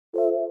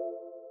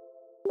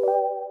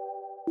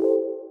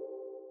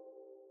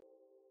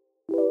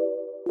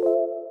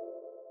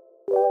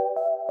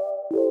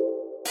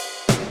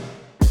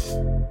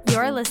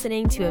You're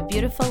listening to a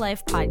Beautiful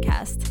Life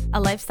podcast, a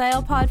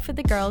lifestyle pod for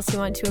the girls who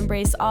want to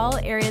embrace all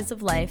areas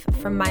of life,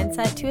 from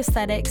mindset to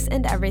aesthetics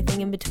and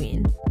everything in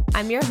between.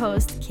 I'm your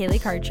host,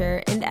 Kaylee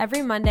Karcher, and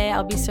every Monday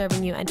I'll be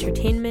serving you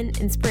entertainment,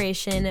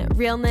 inspiration,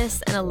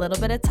 realness, and a little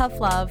bit of tough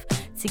love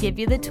to give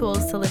you the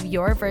tools to live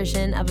your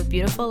version of a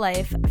beautiful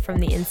life from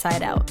the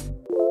inside out.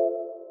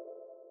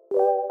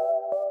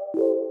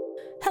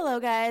 Hello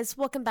guys,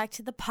 welcome back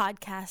to the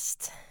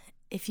podcast.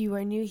 If you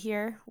are new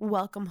here,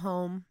 welcome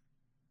home.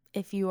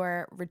 If you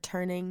are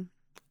returning,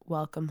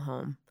 welcome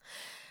home.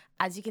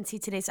 As you can see,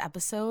 today's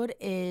episode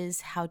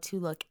is how to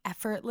look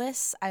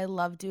effortless. I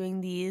love doing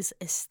these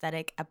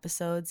aesthetic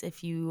episodes.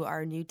 If you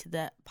are new to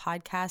the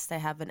podcast, I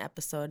have an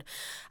episode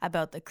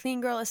about the clean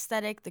girl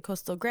aesthetic, the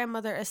coastal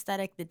grandmother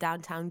aesthetic, the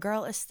downtown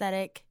girl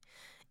aesthetic,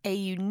 a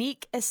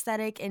unique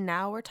aesthetic, and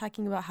now we're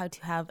talking about how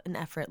to have an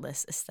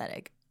effortless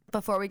aesthetic.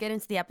 Before we get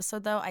into the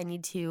episode though, I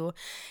need to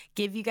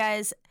give you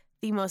guys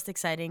the most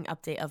exciting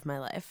update of my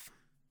life,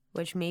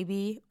 which may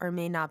be or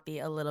may not be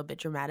a little bit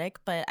dramatic,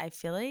 but I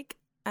feel like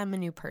I'm a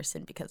new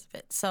person because of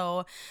it.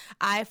 So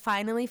I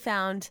finally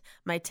found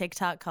my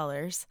TikTok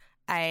colors.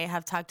 I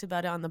have talked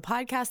about it on the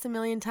podcast a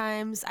million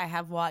times. I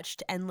have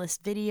watched endless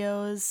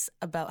videos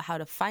about how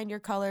to find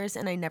your colors,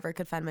 and I never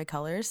could find my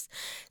colors.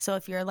 So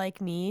if you're like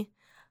me,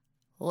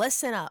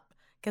 listen up,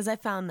 because I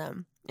found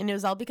them. And it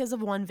was all because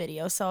of one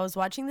video. So I was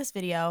watching this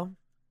video,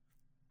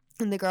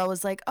 and the girl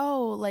was like,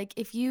 oh, like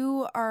if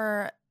you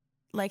are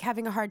like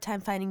having a hard time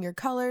finding your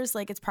colors,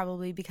 like it's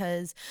probably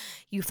because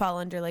you fall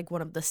under like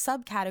one of the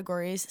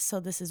subcategories.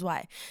 So this is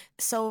why.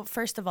 So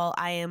first of all,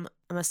 I'm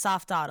a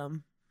soft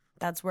autumn.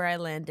 That's where I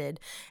landed.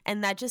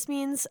 And that just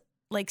means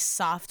like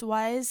soft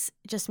wise,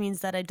 just means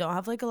that I don't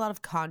have like a lot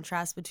of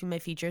contrast between my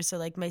features. So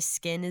like my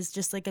skin is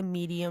just like a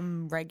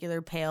medium,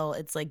 regular pale.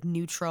 It's like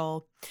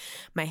neutral.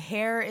 My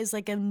hair is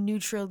like a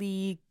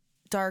neutrally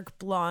dark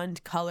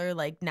blonde color,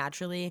 like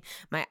naturally.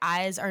 My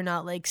eyes are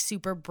not like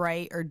super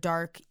bright or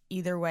dark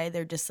either way.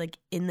 They're just like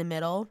in the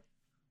middle.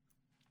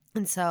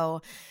 And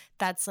so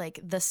that's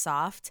like the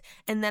soft.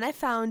 And then I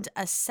found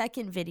a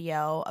second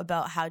video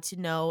about how to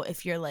know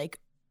if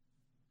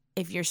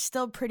you're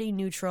still pretty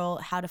neutral,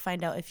 how to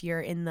find out if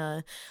you're in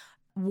the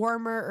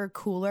warmer or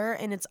cooler,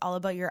 and it's all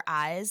about your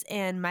eyes.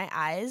 And my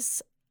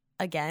eyes,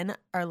 again,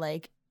 are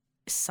like,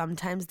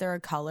 sometimes they're a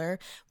color.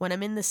 When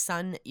I'm in the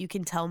sun, you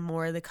can tell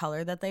more the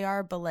color that they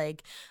are, but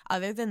like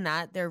other than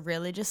that, they're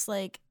really just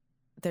like,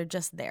 they're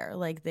just there.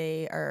 Like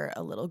they are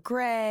a little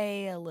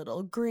gray, a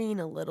little green,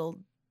 a little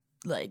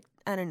like,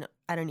 I don't know.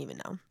 I don't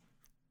even know.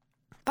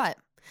 But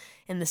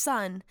in the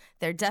sun,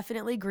 they're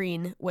definitely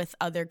green with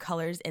other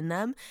colors in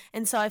them.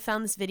 And so I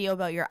found this video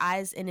about your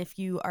eyes, and if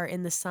you are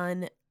in the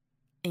sun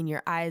and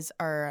your eyes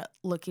are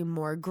looking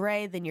more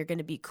gray, then you're going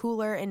to be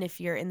cooler. And if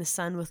you're in the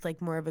sun with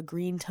like more of a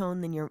green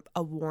tone, then you're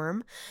a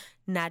warm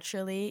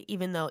naturally,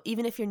 even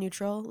if you're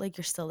neutral, like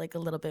you're still like a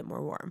little bit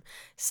more warm.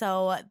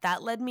 So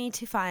that led me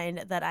to find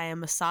that I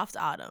am a soft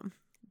autumn.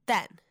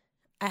 Then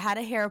I had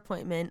a hair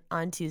appointment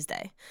on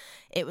Tuesday.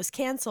 It was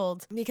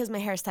canceled because my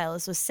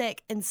hairstylist was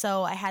sick. And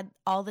so I had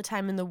all the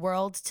time in the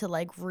world to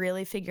like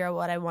really figure out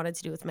what I wanted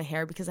to do with my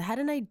hair, because I had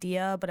an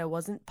idea, but I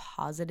wasn't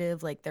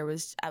positive. Like I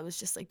was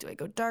just like, do I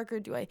go darker?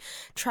 Do I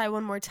try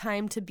one more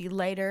time to be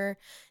lighter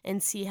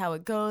and see how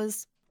it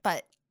goes?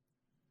 But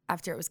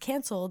after it was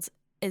canceled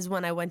is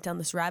when I went down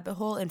this rabbit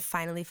hole and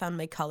finally found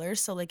my colors.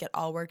 So like it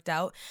all worked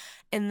out.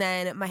 And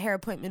then my hair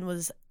appointment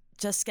was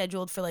just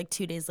scheduled for like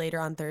 2 days later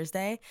on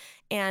Thursday.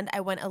 And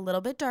I went a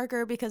little bit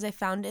darker because I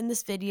found in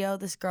this video,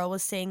 this girl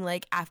was saying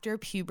like after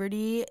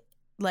puberty,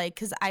 like,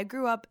 cause I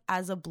grew up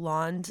as a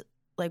blonde.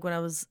 Like when I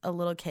was a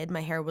little kid,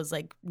 my hair was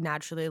like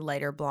naturally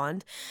lighter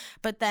blonde.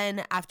 But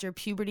then after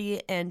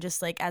puberty and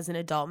just like as an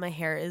adult, my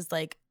hair is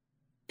like,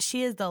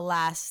 she is the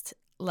last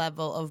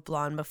level of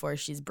blonde before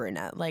she's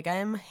brunette. Like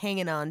I'm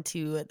hanging on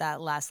to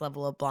that last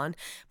level of blonde,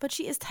 but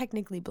she is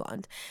technically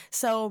blonde.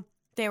 So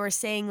they were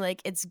saying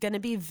like it's going to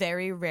be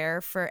very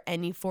rare for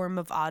any form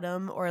of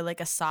autumn or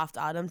like a soft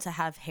autumn to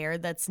have hair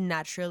that's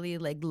naturally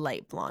like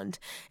light blonde.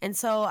 And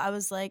so I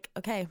was like,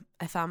 okay,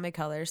 I found my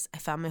colors. I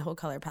found my whole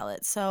color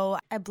palette. So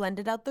I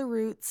blended out the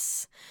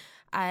roots.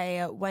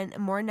 I went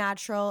more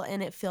natural,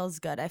 and it feels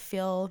good. I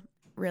feel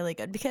really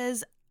good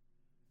because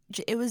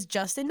it was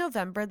just in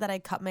November that I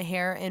cut my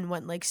hair and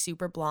went like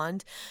super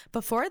blonde.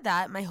 Before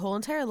that, my whole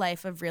entire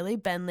life I've really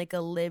been like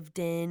a lived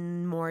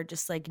in, more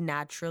just like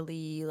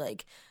naturally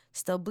like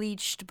still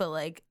bleached, but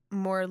like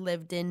more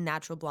lived in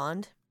natural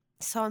blonde.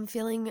 So I'm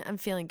feeling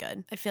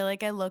good. I feel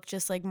like I look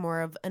just like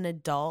more of an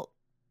adult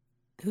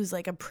who's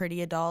like a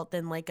pretty adult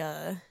than like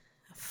a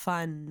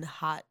fun,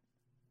 hot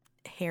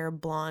hair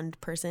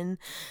blonde person.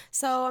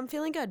 So I'm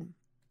feeling good.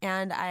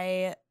 And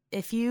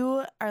if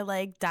you are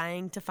like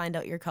dying to find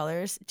out your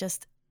colors,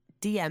 just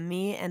DM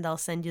me and I'll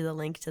send you the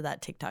link to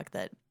that TikTok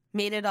that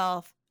made it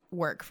all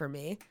work for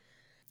me.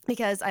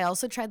 Because I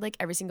also tried like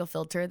every single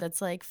filter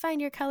that's like,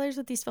 find your colors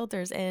with these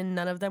filters, and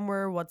none of them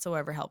were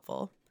whatsoever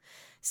helpful.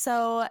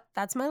 So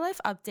that's my life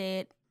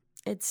update.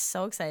 It's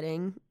so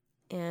exciting.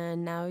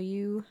 And now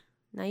you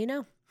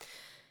know.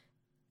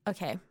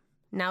 Okay,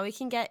 now we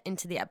can get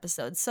into the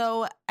episode.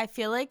 So I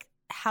feel like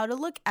how to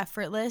look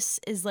effortless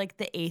is like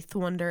the eighth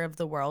wonder of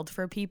the world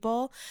for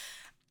people.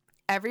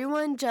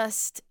 Everyone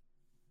just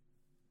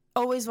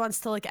always wants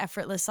to look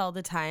effortless all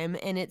the time,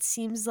 and it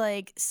seems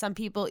like some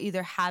people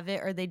either have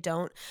it or they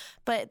don't,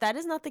 but that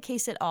is not the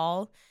case at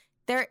all.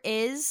 There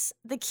is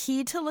the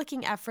key to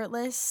looking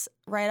effortless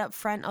right up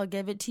front. I'll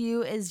give it to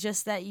you is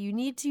just that you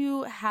need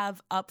to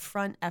have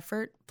upfront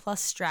effort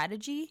plus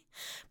strategy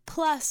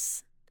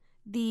plus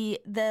the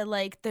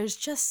like there's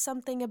just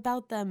something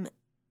about them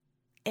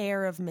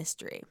air of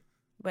mystery,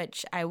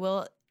 which I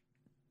will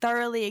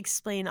thoroughly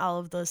explain all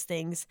of those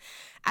things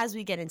as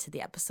we get into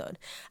the episode.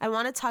 I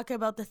want to talk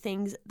about the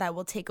things that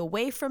will take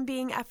away from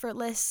being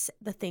effortless,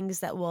 the things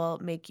that will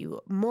make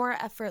you more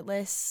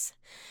effortless.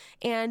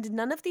 And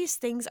none of these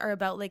things are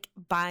about like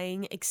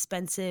buying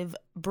expensive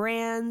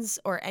brands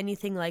or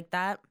anything like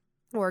that,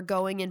 or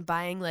going and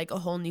buying like a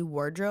whole new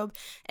wardrobe.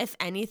 If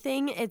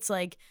anything, it's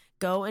like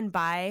go and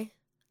buy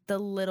the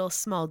little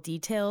small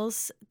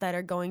details that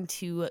are going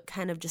to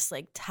kind of just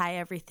like tie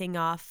everything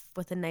off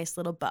with a nice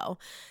little bow.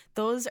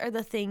 Those are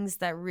the things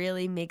that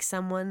really make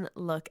someone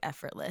look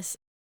effortless.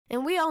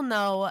 And we all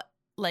know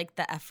like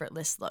the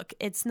effortless look.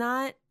 It's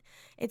not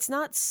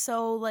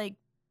so like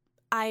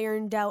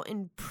ironed out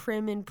and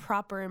prim and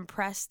proper and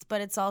pressed,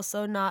 but it's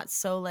also not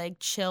so like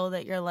chill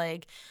that you're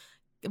like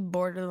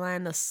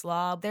borderline a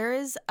slob. There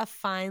is a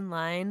fine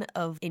line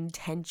of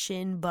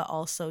intention but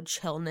also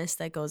chillness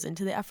that goes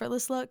into the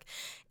effortless look,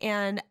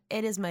 and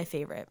it is my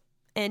favorite.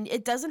 And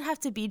it doesn't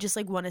have to be just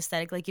like one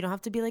aesthetic. Like you don't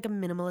have to be like a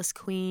minimalist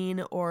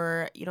queen,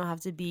 or you don't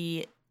have to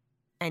be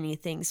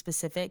anything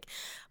specific.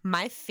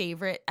 My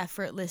favorite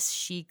effortless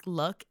chic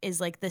look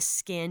is like the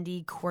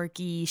Scandi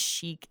quirky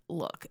chic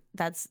look.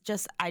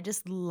 I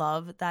just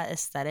love that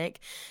aesthetic.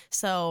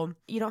 So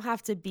you don't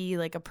have to be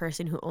like a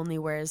person who only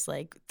wears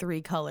like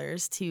 3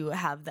 colors to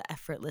have the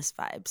effortless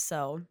vibe.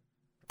 So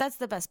that's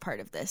the best part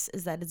of this,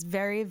 is that it's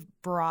very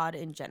broad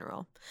in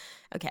general.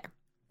 Okay.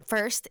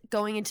 First,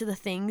 going into the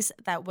things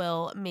that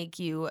will make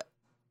you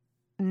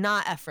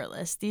not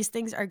effortless. These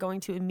things are going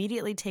to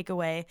immediately take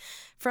away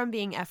from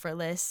being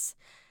effortless.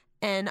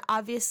 And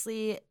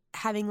obviously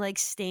having like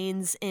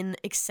stains and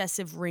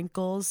excessive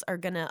wrinkles are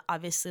going to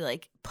obviously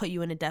like put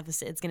you in a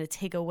deficit. It's going to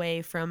take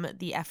away from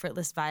the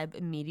effortless vibe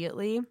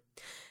immediately.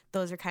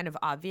 Those are kind of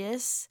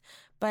obvious,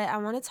 but I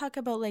want to talk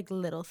about like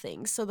little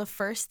things. So the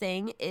first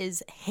thing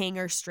is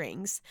hanger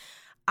strings.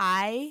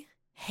 I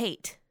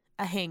hate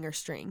a hanger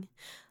string,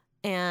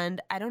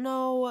 and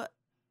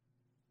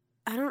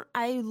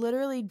I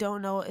literally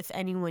don't know if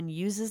anyone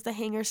uses the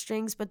hanger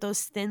strings, but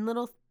those thin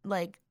little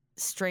like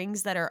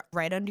strings that are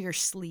right under your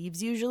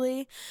sleeves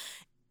usually,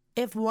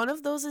 if one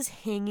of those is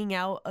hanging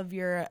out of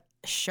your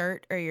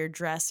shirt or your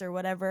dress or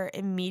whatever,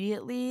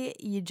 immediately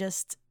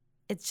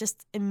it's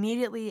just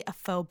immediately a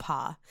faux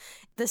pas.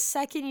 The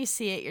second you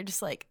see it, you're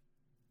just like,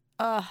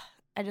 ugh,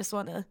 I just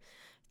want to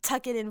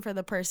tuck it in for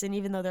the person,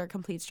 even though they're a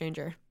complete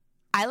stranger.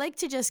 I like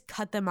to just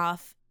cut them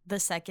off the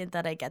second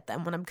that I get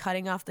them. When I'm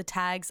cutting off the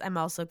tags, I'm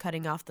also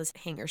cutting off the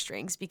hanger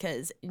strings,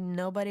 because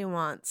nobody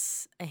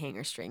wants a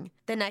hanger string.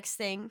 The next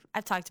thing,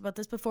 I've talked about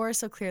this before,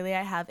 so clearly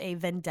I have a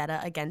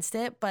vendetta against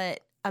it, but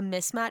a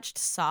mismatched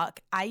sock.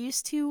 I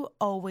used to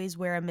always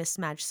wear a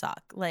mismatched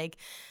sock. Like,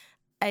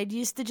 I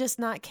used to just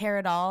not care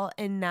at all,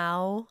 and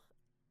now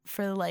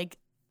for like,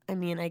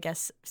 I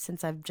guess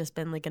since I've just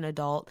been like an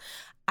adult,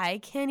 I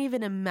can't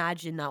even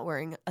imagine not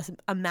wearing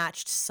a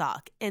matched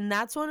sock. And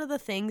that's one of the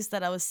things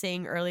that I was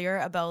saying earlier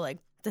about like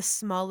the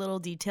small little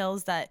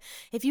details, that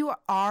if you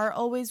are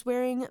always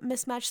wearing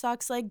mismatched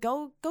socks, like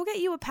go get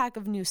you a pack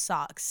of new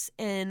socks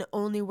and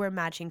only wear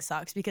matching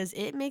socks, because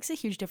it makes a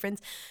huge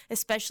difference,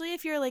 especially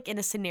if you're like in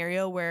a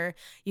scenario where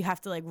you have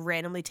to like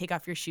randomly take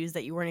off your shoes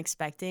that you weren't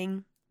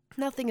expecting.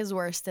 Nothing is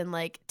worse than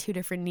like 2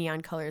 different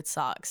neon colored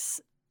socks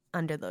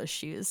under those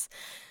shoes.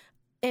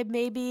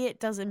 It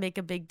doesn't make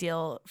a big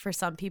deal for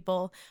some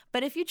people,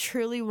 but if you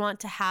truly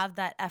want to have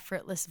that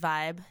effortless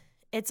vibe,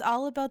 it's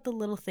all about the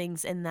little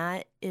things, and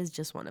that is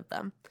just one of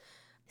them.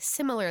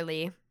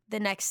 Similarly, the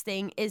next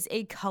thing is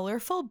a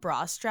colorful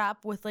bra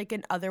strap with like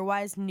an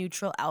otherwise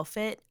neutral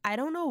outfit. I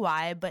don't know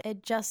why, but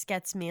it just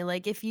gets me.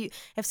 Like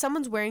if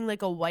someone's wearing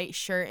like a white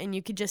shirt and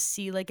you could just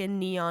see like a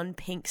neon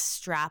pink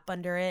strap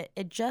under it,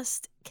 it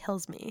just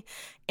kills me.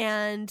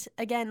 And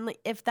again, like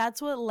if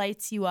that's what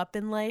lights you up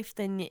in life,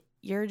 then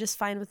you're just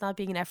fine with not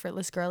being an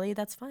effortless girly.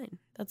 That's fine.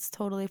 That's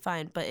totally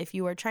fine. But if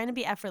you are trying to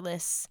be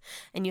effortless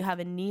and you have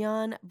a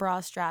neon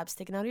bra strap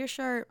sticking out of your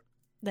shirt,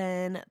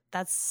 then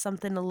that's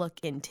something to look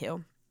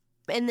into.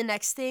 And the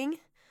next thing,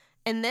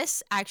 and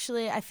this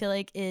actually I feel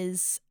like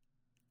is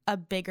a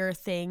bigger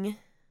thing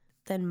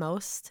than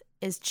most,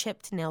 is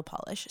chipped nail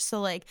polish.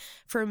 So like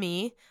for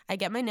me, I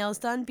get my nails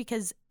done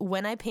because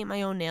when I paint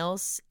my own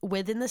nails,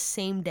 within the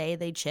same day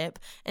they chip.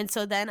 And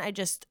so then I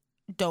just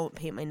don't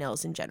paint my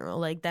nails in general.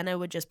 Like then I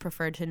would just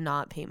prefer to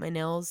not paint my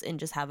nails and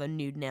just have a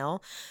nude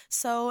nail.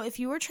 So if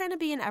you were trying to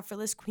be an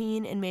effortless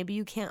queen and maybe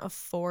you can't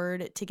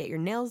afford to get your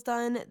nails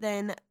done,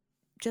 then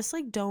just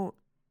like don't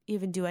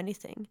even do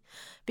anything,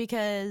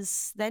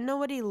 because then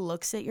nobody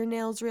looks at your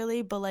nails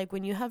really. But like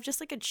when you have just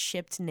like a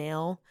chipped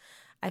nail,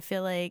 I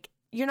feel like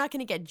you're not going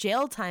to get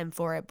jail time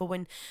for it, but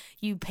when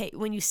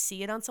you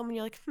see it on someone,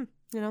 you're like,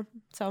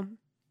 so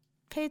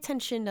pay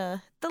attention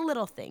to the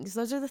little things.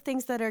 Those are the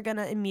things that are going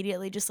to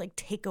immediately just like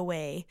take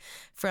away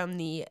from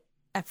the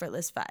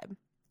effortless vibe.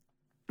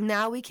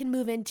 Now we can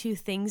move into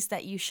things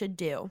that you should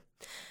do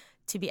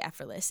to be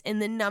effortless.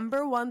 And the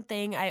number one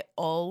thing, I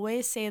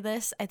always say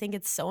this, I think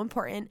it's so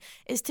important,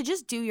 is to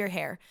just do your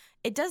hair.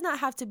 It does not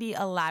have to be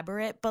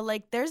elaborate, but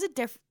like there's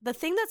the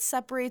thing that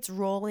separates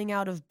rolling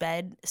out of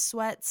bed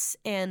sweats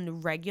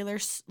and regular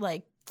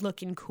like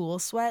looking cool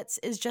sweats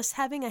is just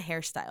having a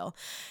hairstyle.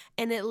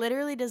 And it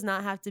literally does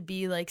not have to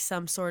be like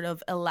some sort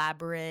of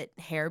elaborate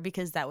hair,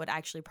 because that would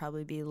actually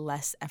probably be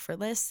less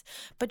effortless,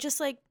 but just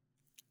like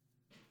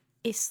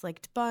a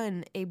slicked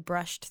bun, a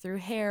brushed through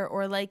hair,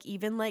 or like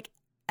even like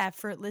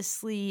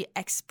effortlessly,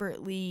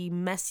 expertly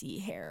messy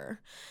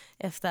hair,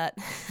 if that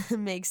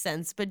makes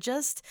sense. But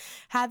just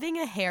having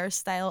a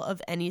hairstyle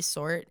of any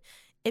sort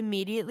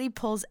immediately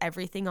pulls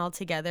everything all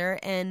together.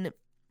 And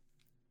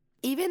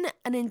even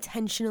an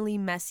intentionally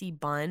messy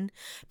bun,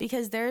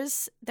 because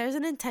there's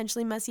an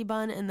intentionally messy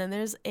bun, and then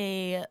there's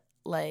a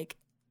like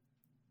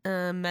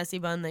messy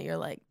bun that you're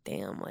like,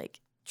 damn, like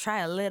try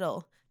a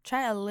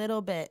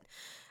little bit.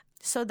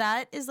 So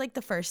that is like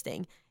the first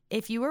thing.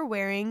 If you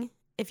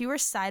were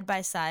side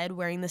by side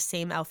wearing the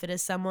same outfit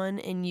as someone,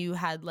 and you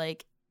had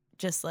like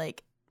just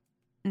like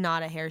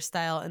not a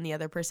hairstyle and the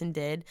other person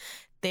did,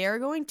 they are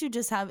going to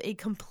just have a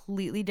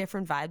completely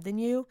different vibe than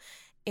you.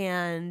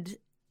 And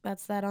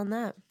that's that on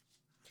that.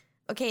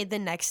 Okay, the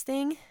next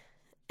thing,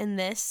 and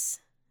this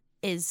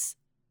is,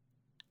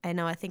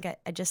 I think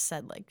I just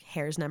said like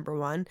hair's number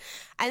one.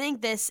 I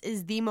think this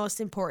is the most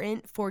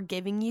important for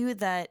giving you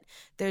that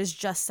there's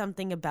just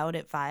something about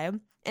it vibe.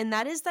 And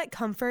that is that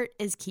comfort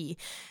is key.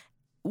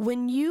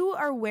 When you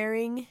are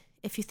wearing,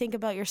 if you think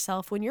about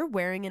yourself, when you're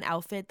wearing an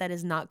outfit that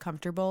is not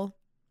comfortable,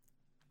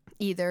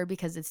 either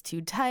because it's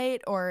too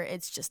tight or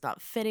it's just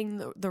not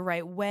fitting the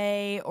right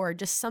way, or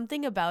just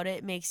something about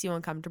it makes you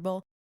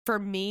uncomfortable. For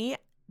me,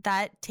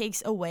 that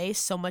takes away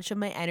so much of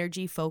my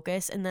energy,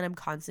 focus, and then I'm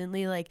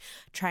constantly like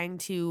trying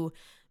to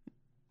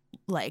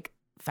like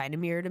find a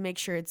mirror to make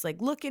sure it's like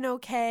looking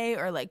okay,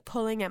 or like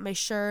pulling at my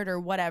shirt or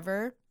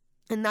whatever.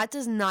 And that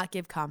does not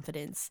give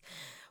confidence.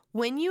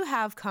 When you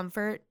have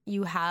comfort,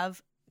 you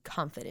have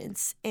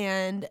confidence,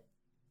 and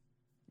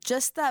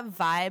just that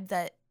vibe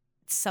that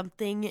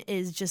something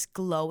is just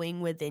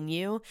glowing within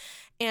you.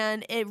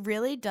 And it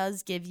really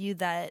does give you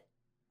that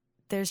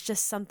there's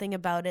just something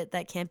about it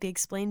that can't be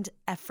explained,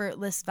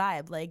 effortless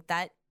vibe. Like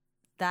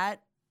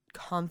that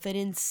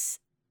confidence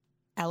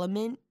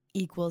element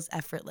equals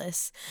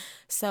effortless.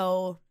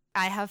 So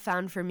I have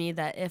found for me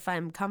that if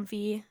I'm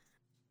comfy,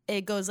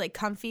 it goes like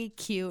comfy,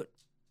 cute,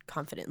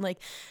 confident.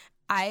 Like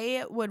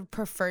I would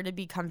prefer to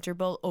be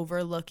comfortable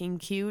over looking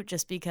cute,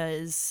 just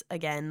because,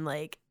 again,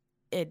 like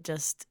it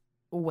just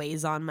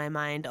weighs on my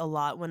mind a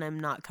lot when I'm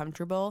not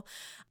comfortable.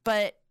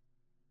 But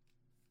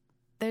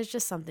there's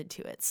just something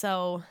to it.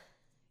 So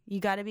you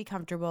got to be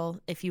comfortable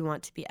if you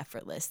want to be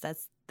effortless.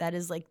 That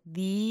is like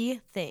the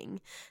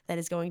thing that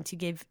is going to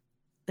give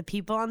the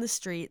people on the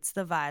streets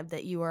the vibe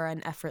that you are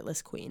an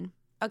effortless queen.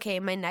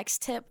 Okay, my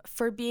next tip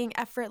for being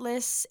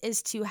effortless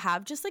is to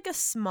have just like a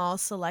small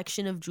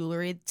selection of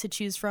jewelry to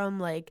choose from,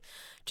 like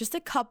just a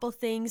couple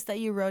things that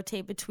you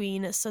rotate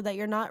between, so that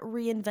you're not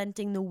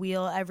reinventing the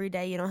wheel every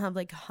day. You don't have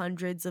like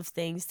hundreds of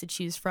things to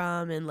choose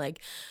from, and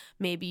like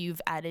maybe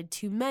you've added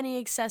too many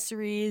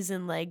accessories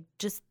and like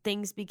just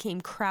things became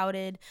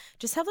crowded.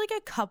 Just have like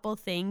a couple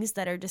things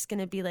that are just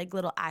going to be like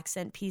little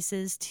accent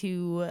pieces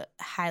to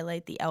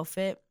highlight the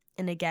outfit.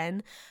 And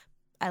again,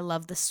 I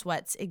love the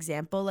sweats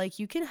example. Like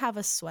you can have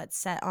a sweat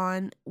set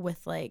on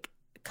with like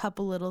a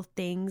couple little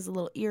things, a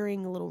little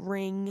earring, a little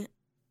ring,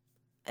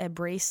 a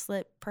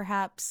bracelet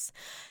perhaps.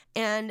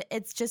 And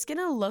it's just going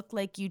to look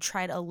like you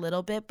tried a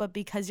little bit, but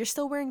because you're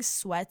still wearing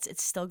sweats,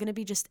 it's still going to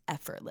be just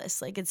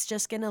effortless. Like it's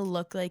just going to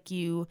look like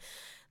you,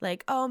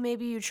 like, oh,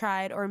 maybe you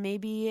tried, or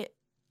maybe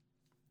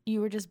you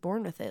were just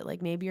born with it.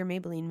 Like maybe you're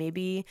Maybelline,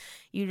 maybe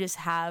you just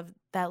have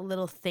that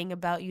little thing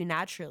about you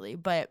naturally.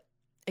 But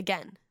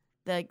again,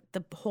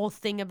 the whole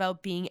thing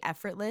about being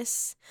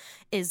effortless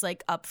is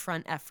like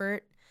upfront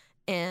effort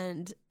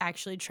and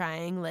actually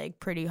trying like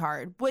pretty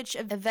hard, which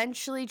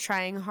eventually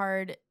trying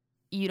hard,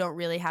 you don't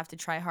really have to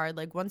try hard.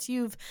 Like once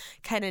you've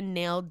kind of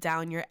nailed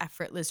down your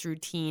effortless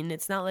routine,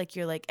 it's not like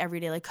you're like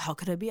every day like, how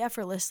could I be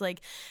effortless?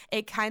 Like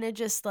it kind of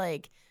just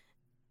like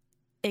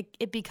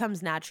it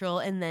becomes natural,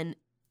 and then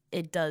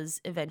it does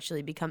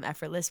eventually become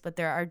effortless. But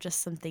there are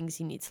just some things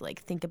you need to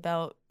like think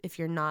about if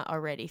you're not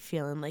already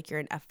feeling like you're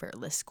an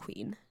effortless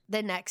queen.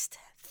 The next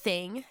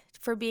thing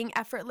for being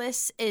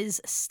effortless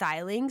is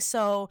styling.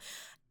 So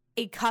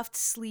a cuffed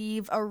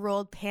sleeve, a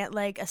rolled pant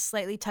leg, a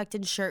slightly tucked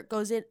in shirt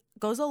goes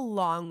a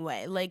long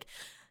way. Like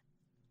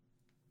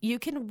you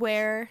can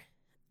wear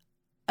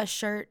a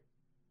shirt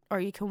or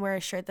you can wear a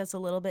shirt that's a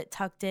little bit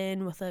tucked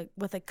in with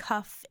a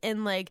cuff,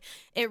 and like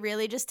it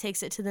really just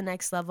takes it to the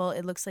next level.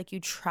 It looks like you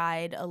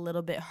tried a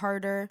little bit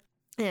harder.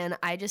 And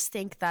I just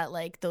think that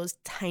like those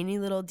tiny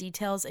little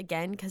details,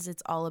 again, because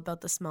it's all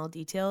about the small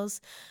details,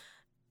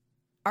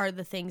 are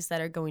the things that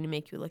are going to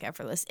make you look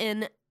effortless.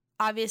 And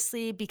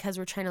obviously, because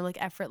we're trying to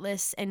look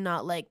effortless and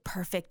not like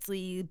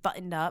perfectly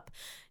buttoned up,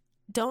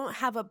 don't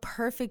have a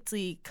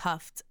perfectly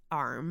cuffed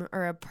arm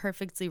or a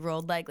perfectly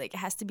rolled leg. Like it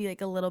has to be like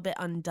a little bit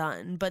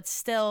undone, but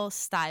still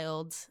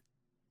styled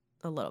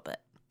a little bit.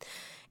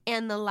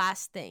 And the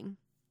last thing,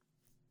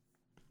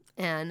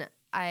 and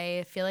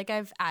I feel like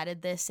I've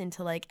added this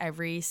into like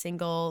every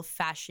single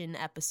fashion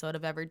episode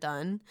I've ever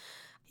done,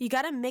 you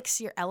got to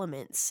mix your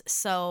elements.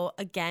 So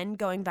again,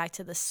 going back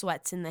to the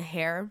sweats and the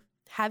hair,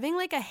 having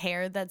like a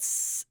hair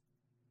that's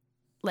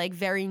like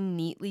very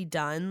neatly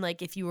done,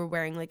 like if you were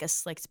wearing like a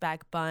slicked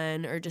back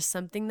bun or just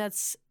something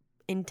that's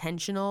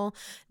intentional,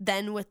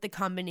 then with the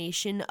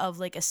combination of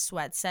like a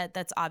sweat set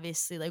that's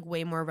obviously like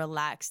way more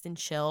relaxed and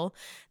chill,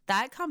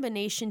 that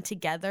combination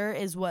together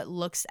is what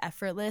looks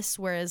effortless.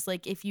 Whereas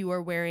like if you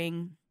are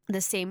wearing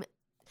the same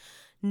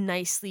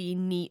nicely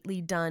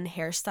neatly done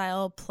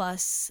hairstyle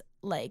plus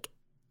like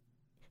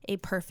a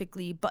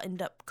perfectly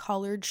buttoned up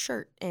collared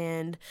shirt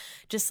and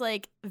just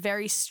like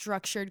very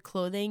structured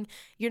clothing,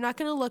 you're not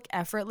going to look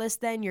effortless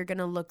then. You're going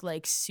to look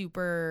like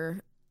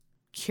super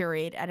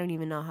curated. I don't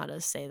even know how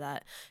to say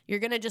that. You're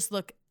going to just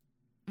look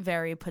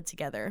very put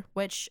together,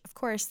 which of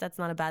course that's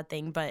not a bad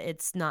thing, but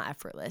it's not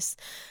effortless.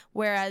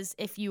 Whereas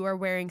if you are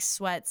wearing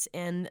sweats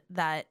and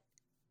that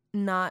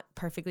not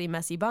perfectly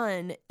messy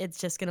bun, it's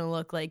just going to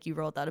look like you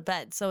rolled out of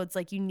bed. So it's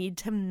like you need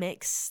to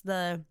mix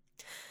the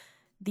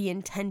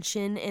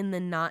intention and the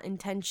not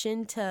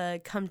intention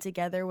to come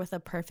together with a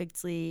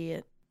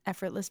perfectly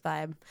effortless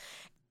vibe.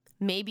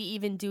 Maybe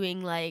even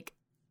doing like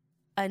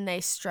a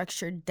nice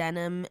structured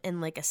denim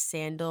and like a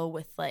sandal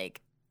with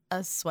like a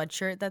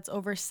sweatshirt that's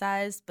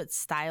oversized but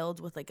styled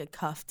with like a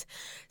cuffed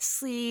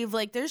sleeve.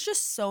 Like there's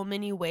just so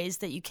many ways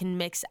that you can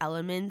mix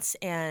elements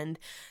and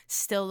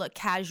still look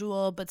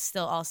casual but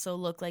still also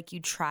look like you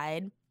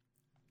tried.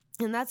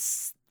 And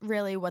that's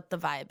really what the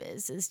vibe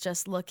is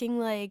just looking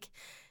like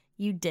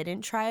you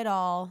didn't try it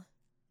all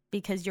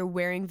because you're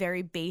wearing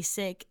very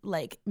basic,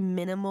 like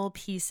minimal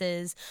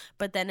pieces,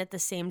 but then at the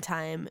same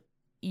time,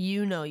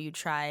 you know you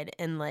tried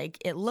and like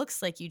it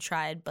looks like you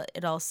tried, but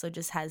it also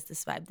just has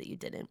this vibe that you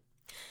didn't.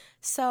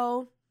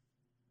 So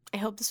I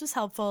hope this was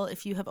helpful.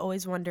 If you have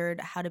always wondered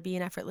how to be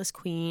an effortless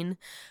queen,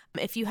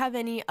 if you have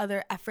any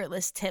other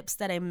effortless tips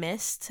that I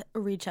missed,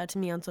 reach out to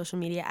me on social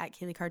media at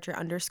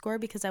 @KayleeKarcher_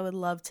 because I would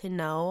love to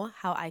know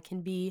how I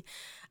can be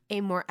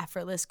a more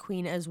effortless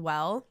queen as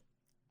well.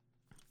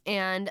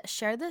 And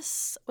share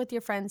this with your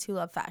friends who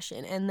love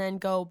fashion, and then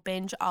go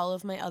binge all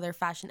of my other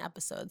fashion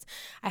episodes.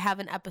 I have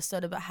an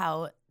episode about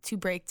how to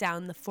break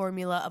down the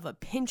formula of a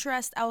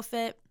Pinterest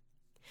outfit,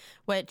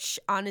 which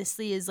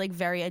honestly is like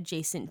very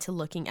adjacent to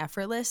looking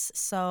effortless.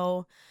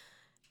 So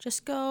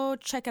just go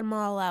check them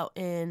all out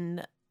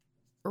and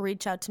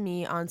reach out to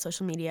me on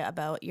social media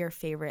about your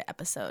favorite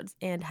episodes,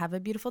 and have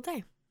a beautiful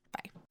day.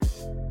 Bye.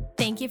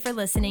 Thank you for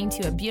listening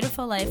to A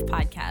Beautiful Life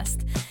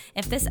podcast.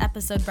 If this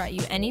episode brought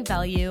you any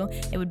value,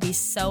 it would be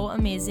so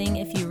amazing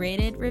if you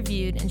rated,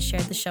 reviewed, and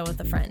shared the show with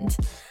a friend.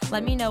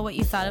 Let me know what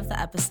you thought of the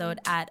episode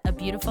at A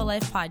Beautiful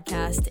Life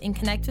podcast, and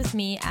connect with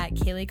me at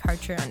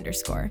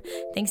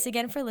KayleeKarcher_. Thanks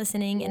again for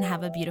listening, and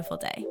have a beautiful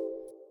day.